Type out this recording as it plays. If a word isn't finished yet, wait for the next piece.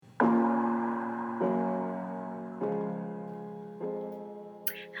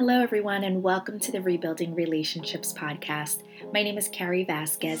Hello, everyone, and welcome to the Rebuilding Relationships podcast. My name is Carrie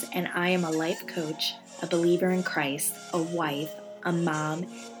Vasquez, and I am a life coach, a believer in Christ, a wife, a mom,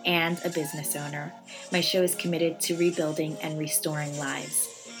 and a business owner. My show is committed to rebuilding and restoring lives.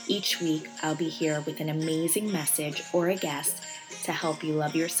 Each week, I'll be here with an amazing message or a guest to help you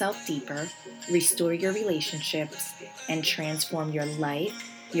love yourself deeper, restore your relationships, and transform your life,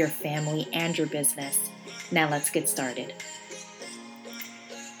 your family, and your business. Now let's get started.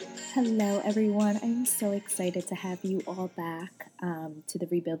 Hello, everyone. I'm so excited to have you all back to the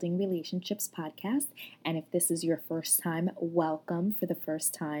Rebuilding Relationships podcast. And if this is your first time, welcome for the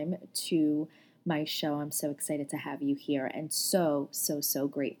first time to my show. I'm so excited to have you here and so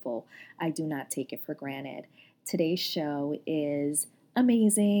grateful. I do not take it for granted. Today's show is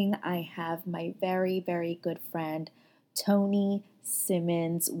amazing. I have my very good friend, Tony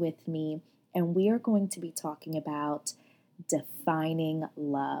Simmons, with me, and we are going to be talking about defining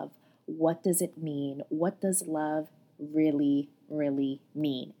love. What does it mean? What does love really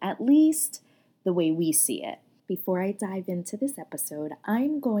mean? At least the way we see it. Before I dive into this episode,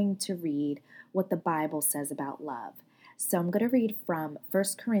 I'm going to read what the Bible says about love. So I'm going to read from 1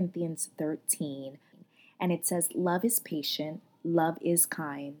 Corinthians 13, and it says, "Love is patient, love is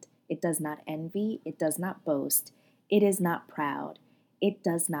kind. It does not envy, it does not boast, it is not proud. It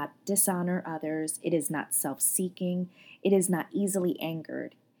does not dishonor others, it is not self-seeking, it is not easily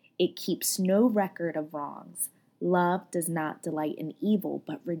angered. It keeps no record of wrongs. Love does not delight in evil,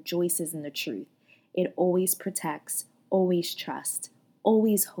 but rejoices in the truth. It always protects, always trusts,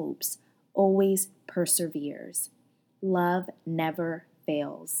 always hopes, always perseveres. Love never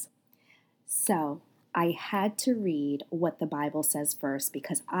fails." So, I had to read what the Bible says first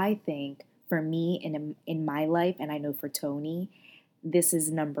because I think for me in my life, and I know for Tony, this is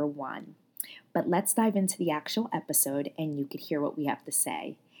number one. But let's dive into the actual episode and you could hear what we have to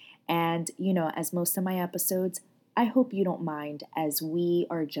say. And, as most of my episodes, I hope you don't mind as we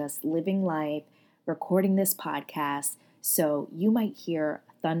are just living life, recording this podcast. So you might hear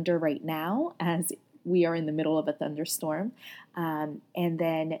thunder right now as we are in the middle of a thunderstorm. And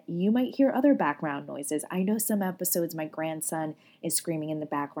then you might hear other background noises. I know some episodes my grandson is screaming in the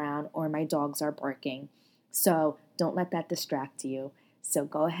background or my dogs are barking. So don't let that distract you. So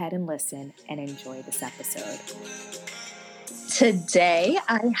go ahead and listen and enjoy this episode. Today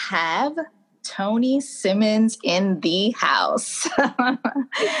I have Tony Simmons in the house. I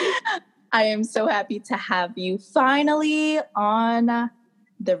am so happy to have you finally on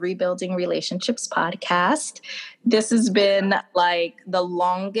the Rebuilding Relationships podcast. This has been like the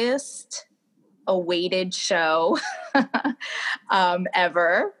longest awaited show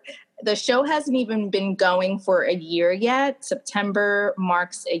ever. The show hasn't even been going for a year yet. September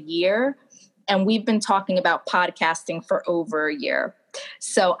marks a year. And we've been talking about podcasting for over a year.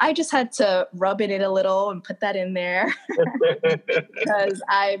 So I just had to rub it in a little and put that in there because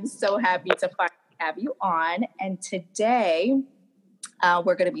I'm so happy to finally have you on. And today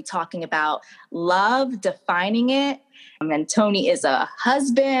we're going to be talking about love, defining it. And Tony is a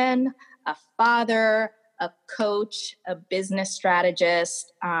husband, a father, a coach, a business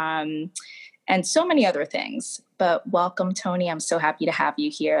strategist, and so many other things. But welcome, Tony. I'm so happy to have you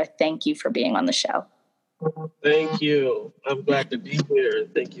here. Thank you for being on the show. Thank you. I'm glad to be here.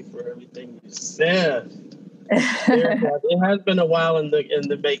 Thank you for everything you said. It has been a while in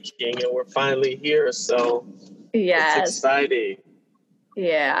the making, and we're finally here. So yes, it's exciting.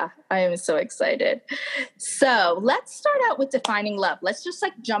 Yeah, I am so excited. So let's start out with defining love. Let's just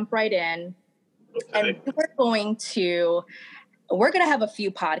jump right in. Okay. And we're going to have a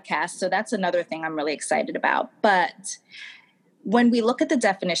few podcasts. So that's another thing I'm really excited about. But when we look at the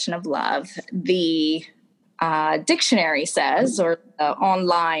definition of love, the dictionary says, or the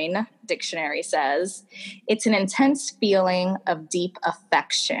online dictionary says, it's an intense feeling of deep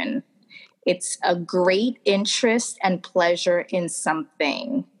affection. It's a great interest and pleasure in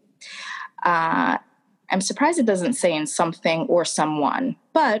something. I'm surprised it doesn't say in something or someone,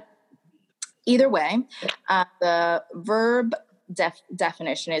 but either way, the verb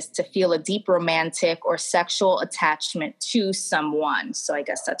definition is to feel a deep romantic or sexual attachment to someone. So I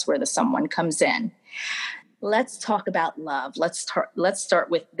guess that's where the someone comes in. Let's talk about love. Let's start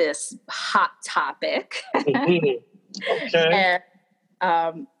with this hot topic. Okay.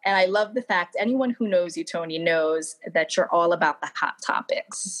 And I love the fact anyone who knows you, Tony, knows that you're all about the hot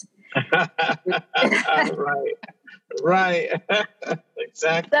topics. Right.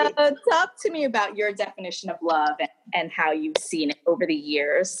 Exactly. So talk to me about your definition of love and how you've seen it over the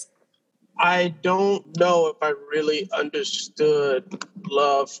years. I don't know if I really understood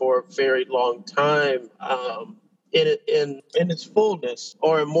love for a very long time. in its fullness,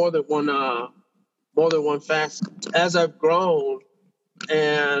 or in more than one facet. As I've grown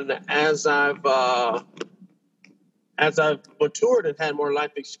and as I've matured and had more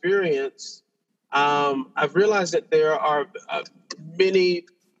life experience, I've realized that there are many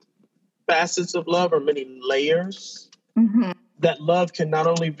facets of love, or many layers, that love can not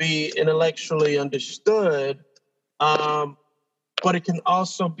only be intellectually understood, um, but it can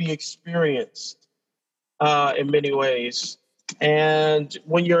also be experienced in many ways. And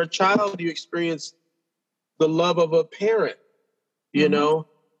when you're a child, you experience the love of a parent, you know,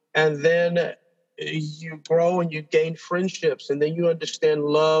 and then you grow and you gain friendships, and then you understand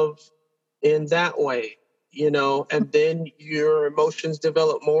love in that way, and then your emotions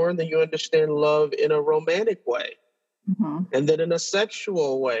develop more, and then you understand love in a romantic way, and then in a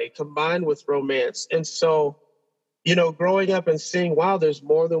sexual way combined with romance. And so, growing up and seeing, wow, there's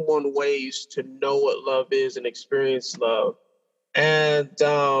more than one ways to know what love is and experience love. And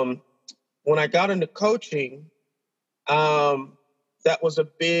when I got into coaching, that was a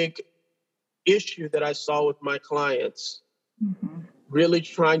big issue that I saw with my clients, really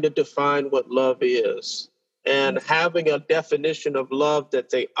trying to define what love is, and having a definition of love that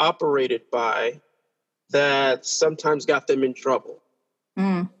they operated by that sometimes got them in trouble.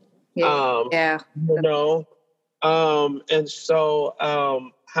 Yeah. And so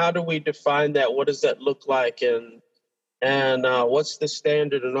how do we define that? What does that look like? And what's the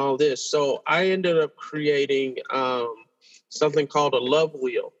standard and all this? So I ended up creating something called a love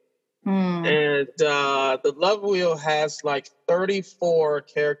wheel. And the love wheel has like 34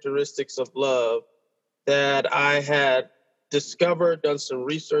 characteristics of love that I had discovered, done some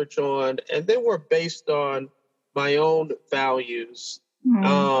research on, and they were based on my own values,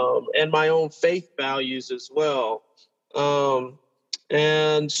 and my own faith values as well.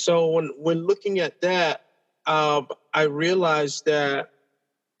 And so when looking at that, I realized that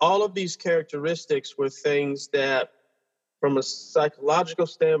all of these characteristics were things that, from a psychological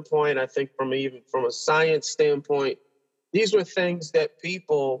standpoint, I think even from a science standpoint, these were things that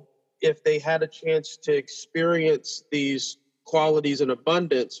people, if they had a chance to experience these qualities in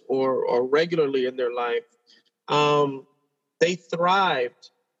abundance or regularly in their life, they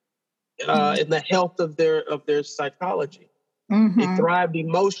thrived in the health of their psychology. They thrived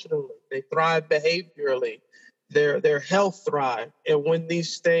emotionally. They thrived behaviorally. Their health thrived. And when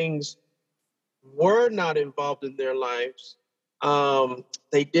these things were not involved in their lives,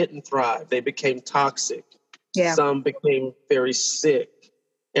 they didn't thrive. They became toxic. Yeah. Some became very sick.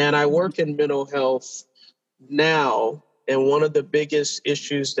 And I work in mental health now, and one of the biggest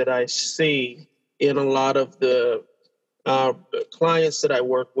issues that I see in a lot of the clients that I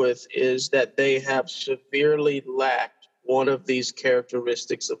work with is that they have severely lacked one of these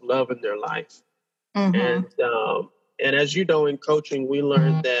characteristics of love in their life. And as you know, in coaching, we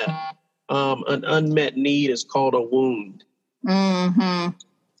learned that an unmet need is called a wound.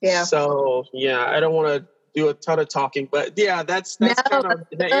 Yeah. So, I don't want to do a ton of talking, but that's kind of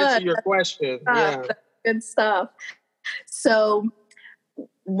to answer your question. Yeah. Good stuff. So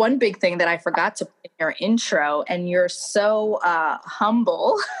one big thing that I forgot to put in your intro, and you're so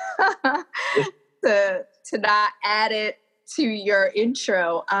humble to not add it to your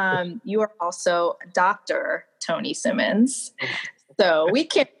intro. You are also Dr. Tony Simmons. So we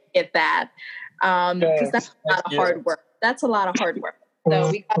can't get that because that's a lot of hard work. That's a lot of hard work. So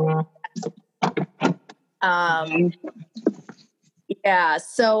we got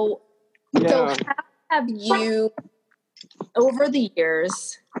So how have you, over the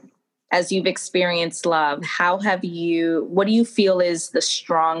years, as you've experienced love, what do you feel is the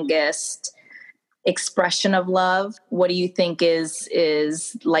strongest expression of love? What do you think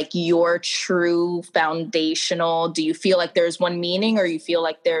is like your true foundational? Do you feel like there's one meaning, or you feel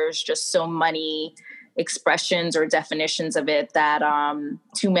like there's just so many expressions or definitions of it that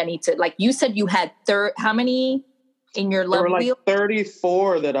too many to, like you said, you had how many in your love wheel?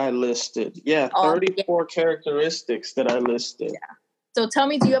 34 that I listed. 34 characteristics that I listed. So tell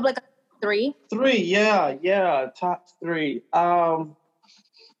me, do you have like a three? Top three.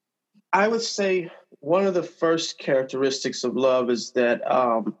 I would say one of the first characteristics of love is that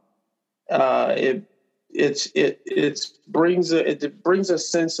it brings a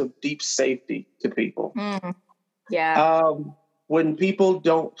sense of deep safety to people. When people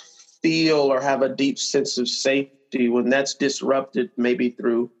don't feel or have a deep sense of safety, when that's disrupted, maybe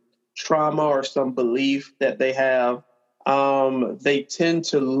through trauma or some belief that they have, they tend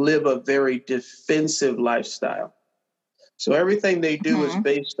to live a very defensive lifestyle. So everything they do is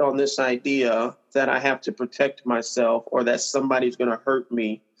based on this idea that I have to protect myself, or that somebody's going to hurt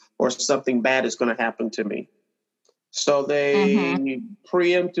me, or something bad is going to happen to me. So they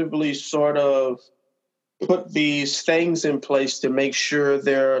preemptively sort of put these things in place to make sure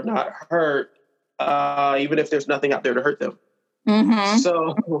they're not hurt, even if there's nothing out there to hurt them.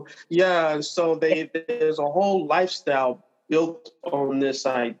 So there's a whole lifestyle built on this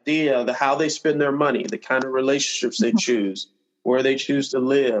idea, how they spend their money, the kind of relationships they choose, where they choose to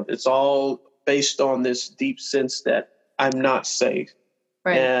live. It's all based on this deep sense that I'm not safe,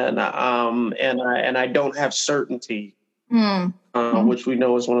 Right. and I don't have certainty, which we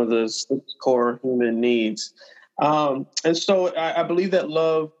know is one of the 6 core human needs. And so I believe that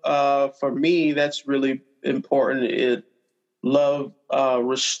love, for me, that's really important. Love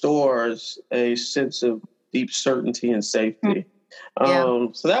restores a sense of deep certainty and safety.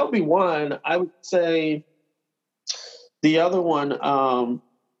 So that would be one. I would say the other one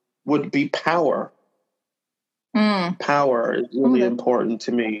would be power. Power is really important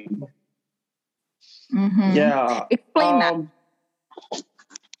to me. Yeah. Explain that.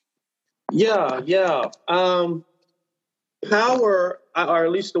 Yeah. Power, or at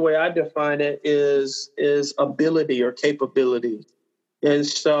least the way I define it, is ability or capability. And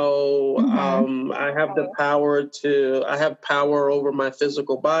so I have power over my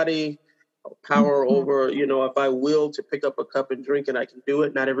physical body, power over, if I will to pick up a cup and drink it, I can do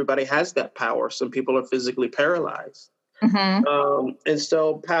it. Not everybody has that power. Some people are physically paralyzed. And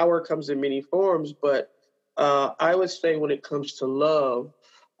so power comes in many forms, but I would say when it comes to love,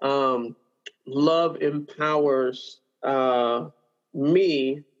 love empowers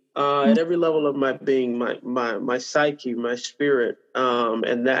me at every level of my being, my psyche, my spirit,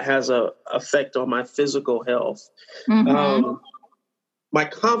 and that has a effect on my physical health, my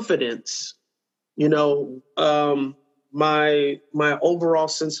confidence, my overall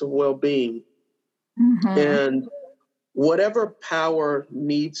sense of well-being, and whatever power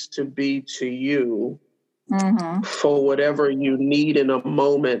needs to be to you for whatever you need in a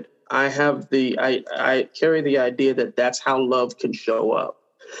moment. I carry the idea that that's how love can show up.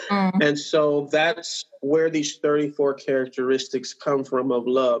 And so that's where these 34 characteristics come from of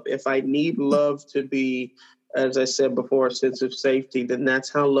love. If I need love to be, as I said before, a sense of safety, then that's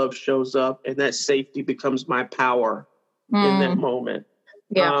how love shows up. And that safety becomes my power in that moment.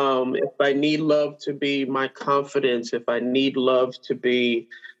 If I need love to be my confidence, if I need love to be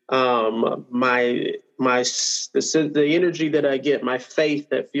the energy that I get, my faith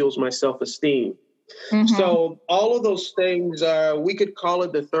that fuels my self-esteem. So all of those things we could call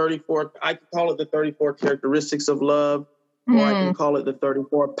it the 34. I could call it the 34 characteristics of love, or I can call it the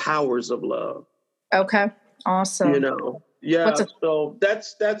 34 powers of love. Okay, awesome. So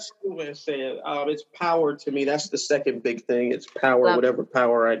that's the way I say it. It's power to me. That's the second big thing. It's power, whatever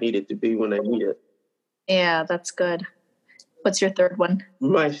power I need it to be when I need it. Yeah, that's good. What's your third one?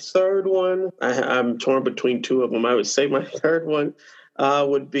 My third one, I'm torn between two of them. I would say my third one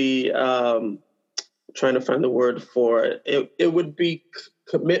would be trying to find the word for it. It would be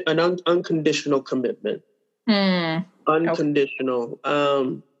unconditional commitment. Unconditional.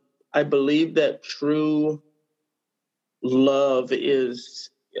 Okay. I believe that true love is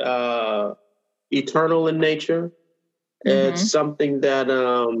eternal in nature. It's something that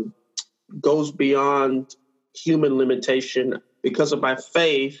goes beyond human limitation. Because of my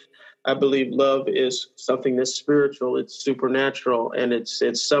faith, I believe love is something that's spiritual, it's supernatural, and it's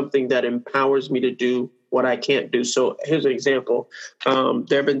something that empowers me to do what I can't do. So here's an example.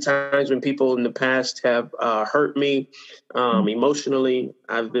 There have been times when people in the past have hurt me emotionally.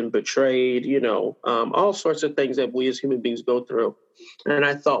 I've been betrayed, all sorts of things that we as human beings go through. And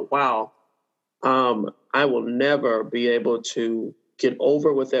I thought, wow, I will never be able to get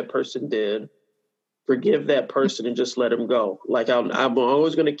over what that person did, forgive that person, and just let him go. Like I'm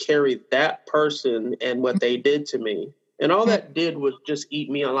always going to carry that person and what they did to me. And all that did was just eat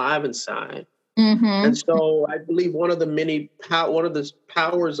me alive inside. And so I believe one of the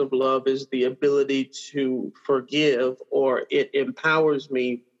powers of love is the ability to forgive, or it empowers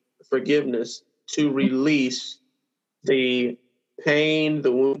me, forgiveness, to release the pain,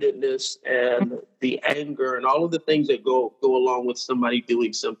 the woundedness, and the anger, and all of the things that go along with somebody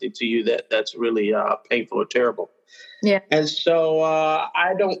doing something to you that's really painful or terrible. Yeah. And so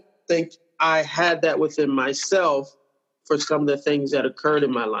I don't think I had that within myself for some of the things that occurred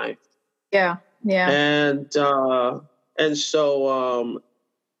in my life. Yeah. And so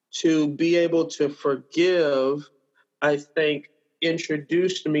to be able to forgive, I think,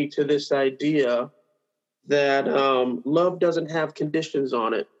 introduced me to this idea that love doesn't have conditions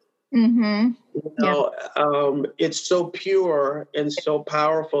on it. It's so pure and so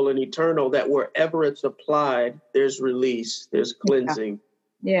powerful and eternal that wherever it's applied, there's release, there's cleansing.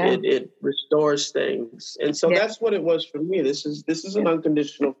 Yeah. It restores things. And so Yeah. that's what it was for me. This is an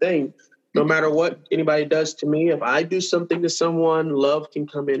unconditional thing. No matter what anybody does to me, if I do something to someone, love can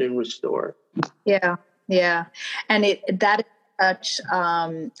come in and restore. Yeah. Yeah. And that is such,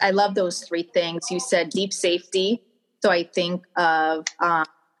 I love those three things. You said deep safety. So I think of,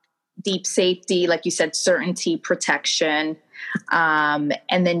 deep safety, like you said, certainty, protection. And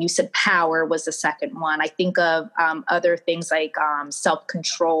then you said power was the second one. I think of other things like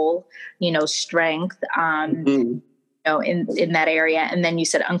self-control, strength, in that area. And then you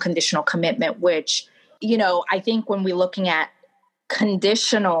said unconditional commitment, which, I think when we're looking at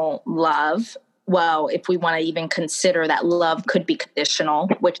conditional love, well, if we want to even consider that love could be conditional,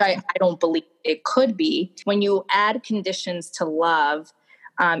 which I don't believe it could be, when you add conditions to love,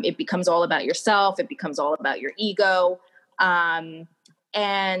 it becomes all about yourself. It becomes all about your ego. And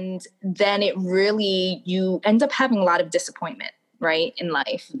then you end up having a lot of disappointment, right, in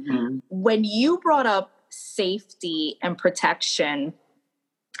life. Mm-hmm. When you brought up safety and protection,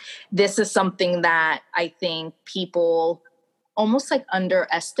 this is something that I think people almost like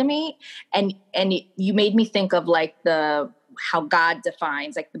underestimate. And you made me think of like how God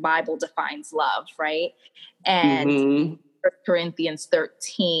defines, like the Bible defines love, right? And Mm-hmm. 1 Corinthians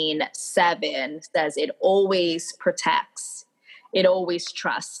 13:7 says it always protects, it always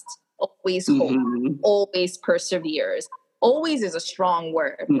trusts, always hopes, always perseveres. Always is a strong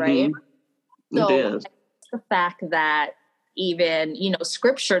word, right? So the fact that even,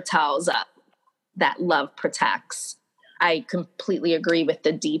 scripture tells us that love protects. I completely agree with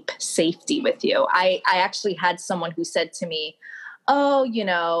the deep safety with you. I actually had someone who said to me,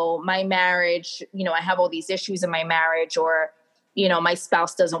 oh, my marriage, I have all these issues in my marriage, or, my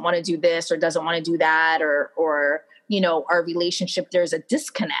spouse doesn't want to do this or doesn't want to do that, or, our relationship, there's a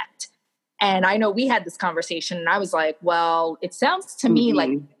disconnect. And I know we had this conversation and I was like, well, it sounds to me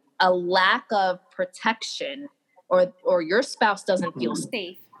like a lack of protection, or your spouse doesn't feel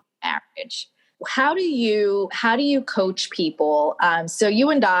safe in marriage. How do you coach people? So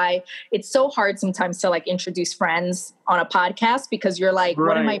you and I, it's so hard sometimes to like introduce friends on a podcast because you're like,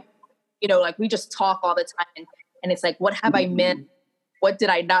 what am I, like we just talk all the time and it's like, what have I meant? What did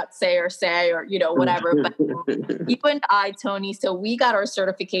I not say or whatever. But you and I, Tony, so we got our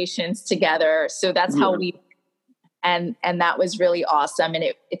certifications together. So that's how and that was really awesome.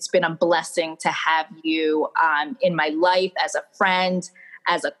 And it's been a blessing to have you in my life as a friend,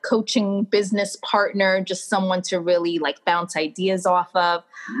 as a coaching business partner, just someone to really like bounce ideas off of.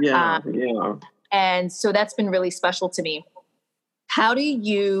 And so that's been really special to me. How do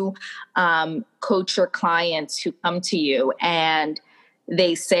you coach your clients who come to you and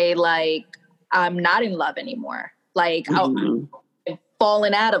they say like, I'm not in love anymore. Like I've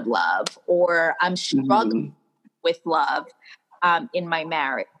fallen out of love, or I'm struggling with love in my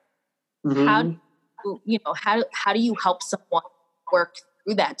marriage. How do you help someone work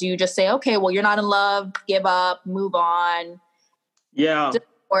through that? Do you just say, okay, well, you're not in love, give up, move on,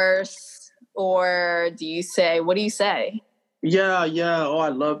 divorce, or do you say, what do you say? Yeah. Oh, I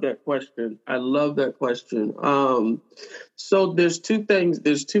love that question. So there's two things.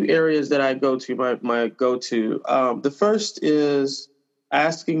 There's two areas that I go to, my go-to. The first is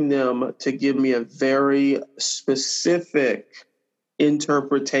asking them to give me a very specific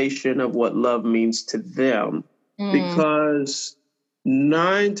interpretation of what love means to them. Because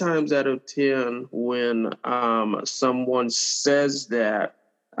 9 times out of 10, when someone says that,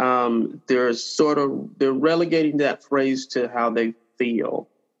 they're relegating that phrase to how they feel.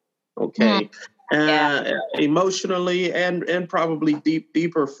 Okay. Emotionally and probably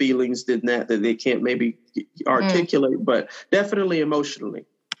deeper feelings than that they can't maybe articulate, but definitely emotionally.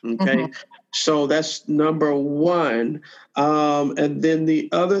 Okay. So that's number one. And then the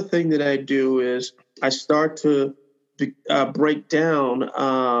other thing that I do is I start to break down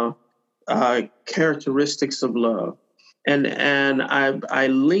characteristics of love. And I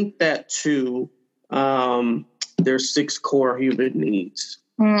link that to their 6 core human needs.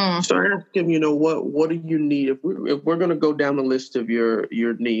 So I ask them, what do you need? If we're going to go down the list of your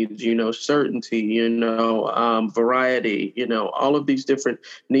needs, certainty, variety, all of these different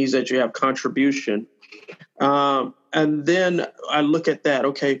needs that you have, contribution. And then I look at that.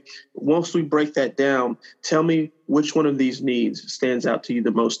 Okay, once we break that down, tell me which one of these needs stands out to you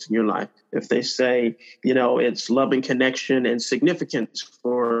the most in your life. If they say, it's love and connection and significance,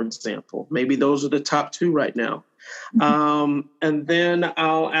 for example, maybe those are the top 2 right now. And then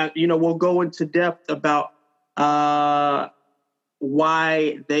we'll go into depth about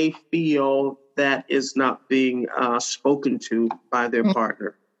why they feel that is not being spoken to by their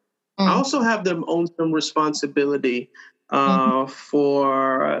partner. I also have them own some responsibility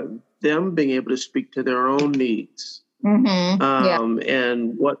for them being able to speak to their own needs. Yeah.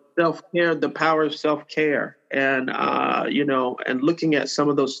 And what self-care, the power of self-care, and and looking at some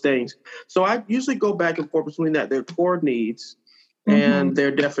of those things. So I usually go back and forth between their core needs and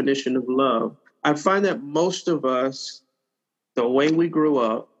their definition of love. I find that most of us, the way we grew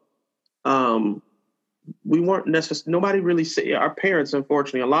up, we weren't necessarily, nobody really say, our parents,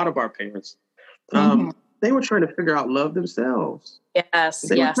 unfortunately, a lot of our parents, they were trying to figure out love themselves. Yes.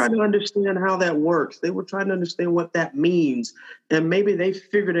 They were trying to understand how that works. They were trying to understand what that means. And maybe they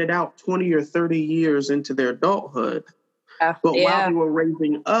figured it out 20 or 30 years into their adulthood. But while they were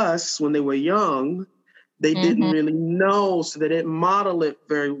raising us when they were young, they didn't really know, so they didn't model it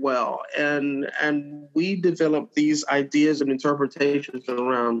very well. And we developed these ideas and interpretations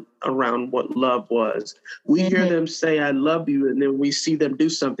around what love was. We hear them say, "I love you," and then we see them do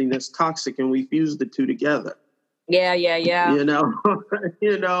something that's toxic, and we fuse the two together. Yeah. You know.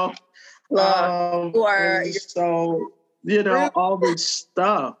 Or so, all this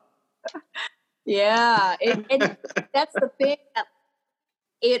stuff. Yeah. And that's the thing.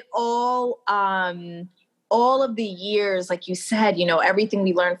 It all of the years, like you said, everything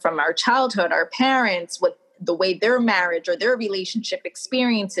we learned from our childhood, our parents, what the way their marriage or their relationship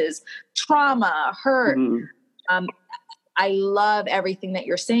experiences, trauma, hurt. I love everything that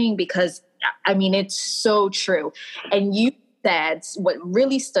you're saying because, it's so true. And you said what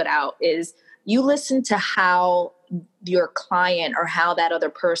really stood out is you listen to how your client or how that other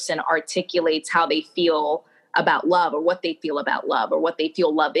person articulates how they feel about love or what they feel about love or what they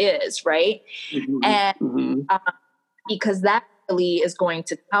feel love is, right? And because that really is going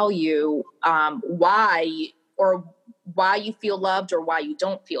to tell you why you feel loved or why you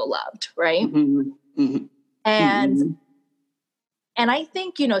don't feel loved, right? And I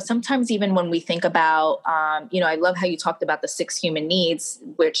think, sometimes even when we think about, I love how you talked about the 6 human needs,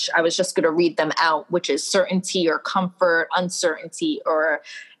 which I was just going to read them out, which is certainty or comfort, uncertainty,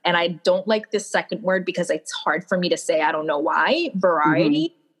 and I don't like this second word because it's hard for me to say. I don't know why.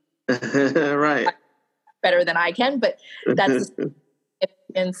 Variety. Right. Better than I can, but that's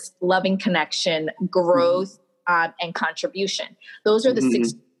significance, loving connection, growth, and contribution. Those are the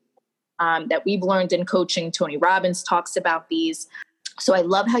 6 that we've learned in coaching. Tony Robbins talks about these. So I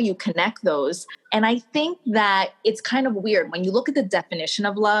love how you connect those. And I think that it's kind of weird. When you look at the definition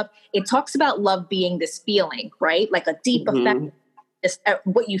of love, it talks about love being this feeling, right? Like a deep effect,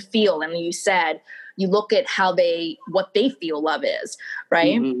 what you feel. And you said, you look at what they feel love is,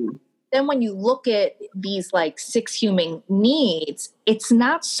 right? Then when you look at these like 6 human needs, it's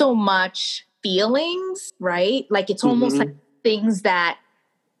not so much feelings, right? Like it's almost like things that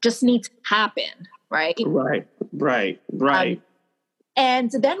just need to happen, right? Right.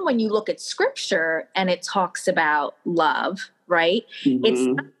 And then when you look at scripture and it talks about love, right? It's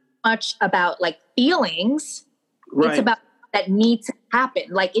not much about like feelings. It's about that need to happen.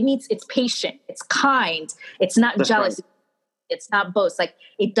 Like it's patient, it's kind, it's not jealous, it's not boast. Like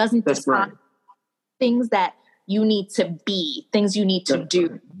it doesn't decide things that you need to be, things you need to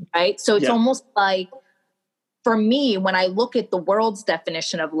do, right? So it's almost like, for me, when I look at the world's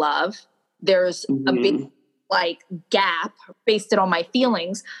definition of love, there's a big gap based it on my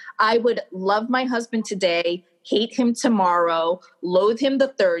feelings. I would love my husband today, hate him tomorrow, loathe him the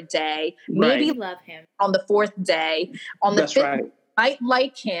 3rd day, maybe love him on the 4th day. On the 5th, might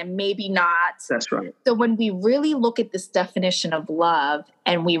like him, maybe not. That's right. So when we really look at this definition of love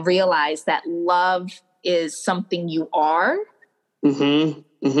and we realize that love is something you are, right?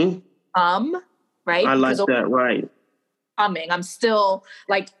 I like that, right. I'm still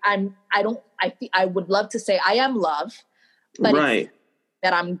like, I would love to say I am love, but it's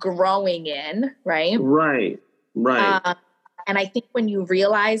that I'm growing in, right? Right. And I think when you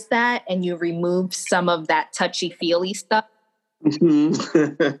realize that and you remove some of that touchy-feely stuff, we can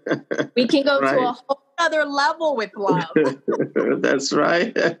go to a whole other level with love. That's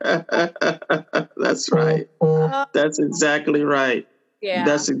right. That's right. That's exactly right. Yeah.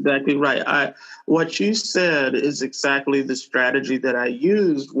 That's exactly right. What you said is exactly the strategy that I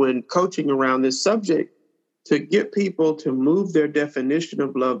used when coaching around this subject, to get people to move their definition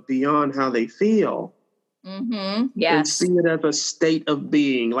of love beyond how they feel. Yes. And see it as a state of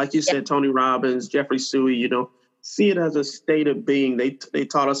being. Like you said, Tony Robbins, Jeffrey Suey, see it as a state of being. They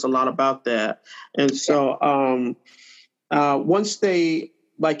taught us a lot about that. And so once they,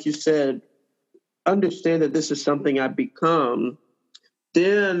 like you said, understand that this is something I become,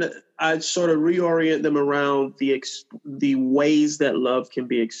 then I sort of reorient them around the ways that love can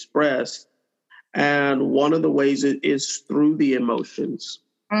be expressed. And one of the ways is through the emotions.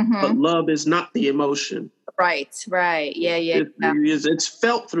 But love is not the emotion. Right. Yeah. It's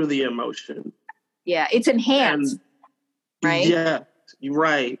felt through the emotion. Yeah, it's enhanced, right? Yeah, you're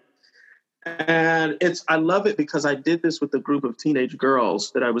right. And I love it because I did this with a group of teenage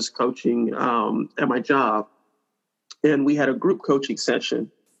girls that I was coaching at my job. And we had a group coaching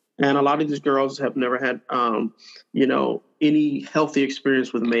session. And a lot of these girls have never had, any healthy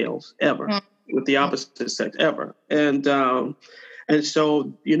experience with males ever, with the opposite sex ever. And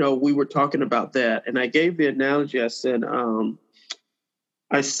so, we were talking about that. And I gave the analogy. I said,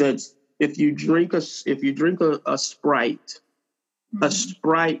 if you drink a Sprite, a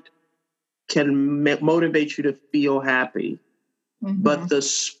Sprite can motivate you to feel happy, but the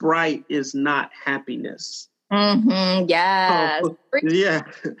Sprite is not happiness. Yes. Oh, yeah.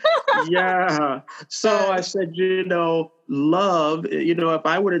 Yeah. So I said, love, if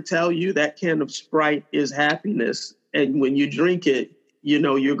I were to tell you that can of Sprite is happiness, and when you drink it,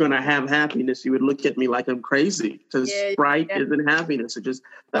 you're going to have happiness, you would look at me like I'm crazy, because Sprite isn't happiness.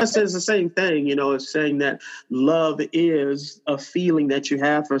 That says the same thing, it's saying that love is a feeling that you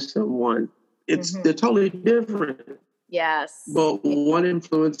have for someone. They're totally different. Yes. But one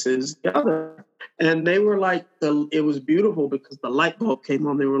influences the other. And they were like, it was beautiful because the light bulb came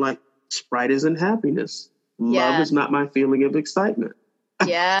on. They were like, Sprite isn't happiness. Love is not my feeling of excitement.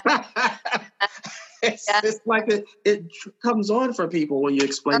 Yeah. It's like it comes on for people when you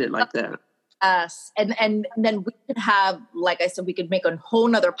explain it like that. Yes. And then we could have, like I said, we could make a whole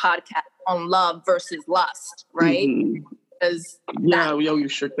nother podcast on love versus lust, right? Because you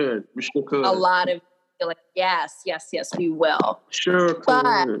sure could. We sure could. A lot of like, yes, we will. Sure could.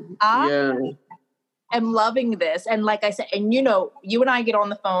 But I am loving this. And like I said, and you and I get on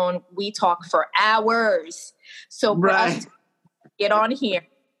the phone, we talk for hours. So for us to get on here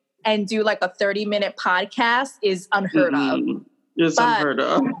and do like a 30-minute podcast is unheard of. It's unheard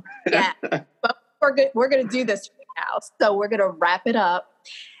of. Yeah. But we're going to do this right now. So we're going to wrap it up.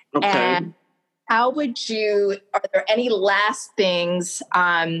 Okay. And are there any last things,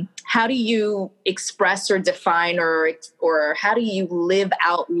 how do you express or define or how do you live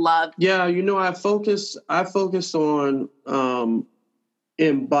out love? Yeah, I focus on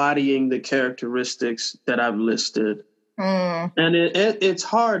embodying the characteristics that I've listed. And it's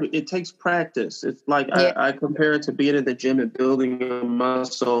hard. It takes practice. It's like I compare it to being in the gym and building a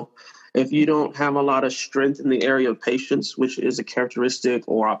muscle. If you don't have a lot of strength in the area of patience, which is a characteristic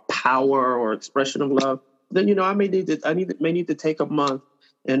or a power or expression of love, then I may need to take a month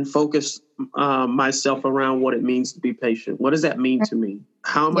and focus myself around what it means to be patient. What does that mean to me?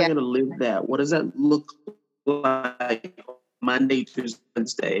 How am I going to live that? What does that look like Monday, Tuesday,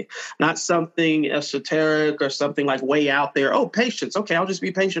 Wednesday? Not something esoteric or something like way out there. Oh, patience. Okay, I'll just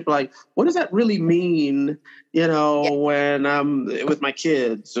be patient. But like, what does that really mean? When I'm with my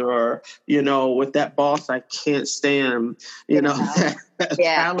kids, or with that boss I can't stand. That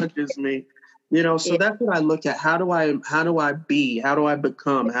challenges me. So that's what I look at. How do I be? How do I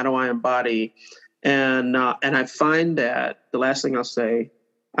become? How do I embody? And I find that the last thing I'll say,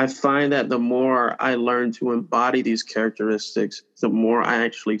 I find that the more I learn to embody these characteristics, the more I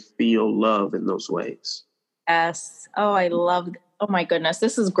actually feel love in those ways. Yes. Oh, I love it. Oh my goodness.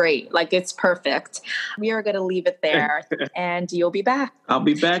 This is great. Like, it's perfect. We are going to leave it there and you'll be back. I'll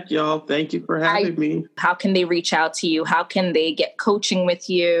be back, y'all. Thank you for having me. How can they reach out to you? How can they get coaching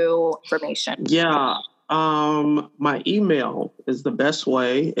with you? Information. Yeah. My email is the best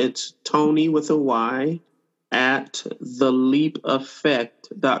way. It's Tony with a Y at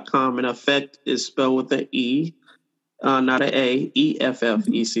theleapeffect.com. And effect is spelled with an E, not an A,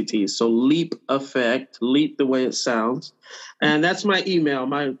 EFFECT. So Leap Effect, leap the way it sounds. And that's my email.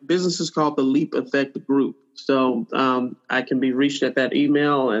 My business is called the Leap Effect Group. So I can be reached at that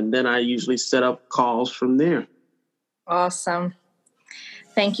email, and then I usually set up calls from there. Awesome.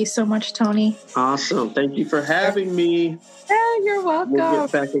 Thank you so much, Tony. Awesome. Thank you for having me. Yeah, you're welcome. We'll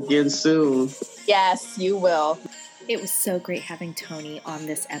get back again soon. Yes, you will. It was so great having Tony on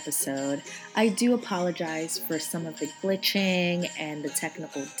this episode. I do apologize for some of the glitching and the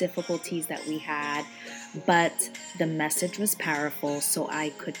technical difficulties that we had, but the message was powerful, so I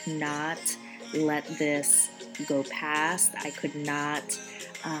could not let this go past. I could not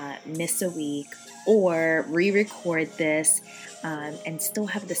miss a week or re-record this and still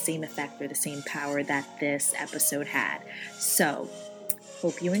have the same effect or the same power that this episode had. So,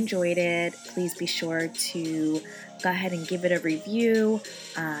 hope you enjoyed it. Please be sure to go ahead and give it a review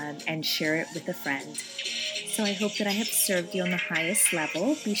and share it with a friend. So I hope that I have served you on the highest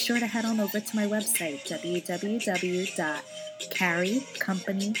level. Be sure to head on over to my website,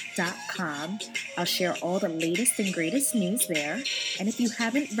 www.carrycompany.com. I'll share all the latest and greatest news there. And if you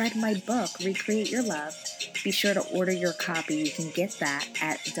haven't read my book, Recreate Your Love, be sure to order your copy. You can get that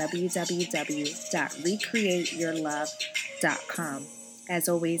at www.recreateyourlove.com. As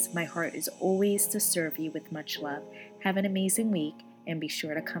always, my heart is always to serve you with much love. Have an amazing week, and be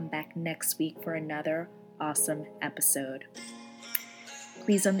sure to come back next week for another awesome episode.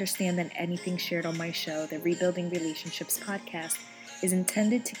 Please understand that anything shared on my show, the Rebuilding Relationships podcast, is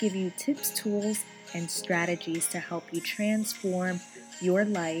intended to give you tips, tools, and strategies to help you transform your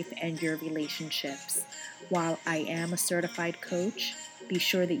life and your relationships. While I am a certified coach, be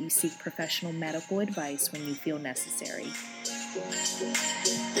sure that you seek professional medical advice when you feel necessary.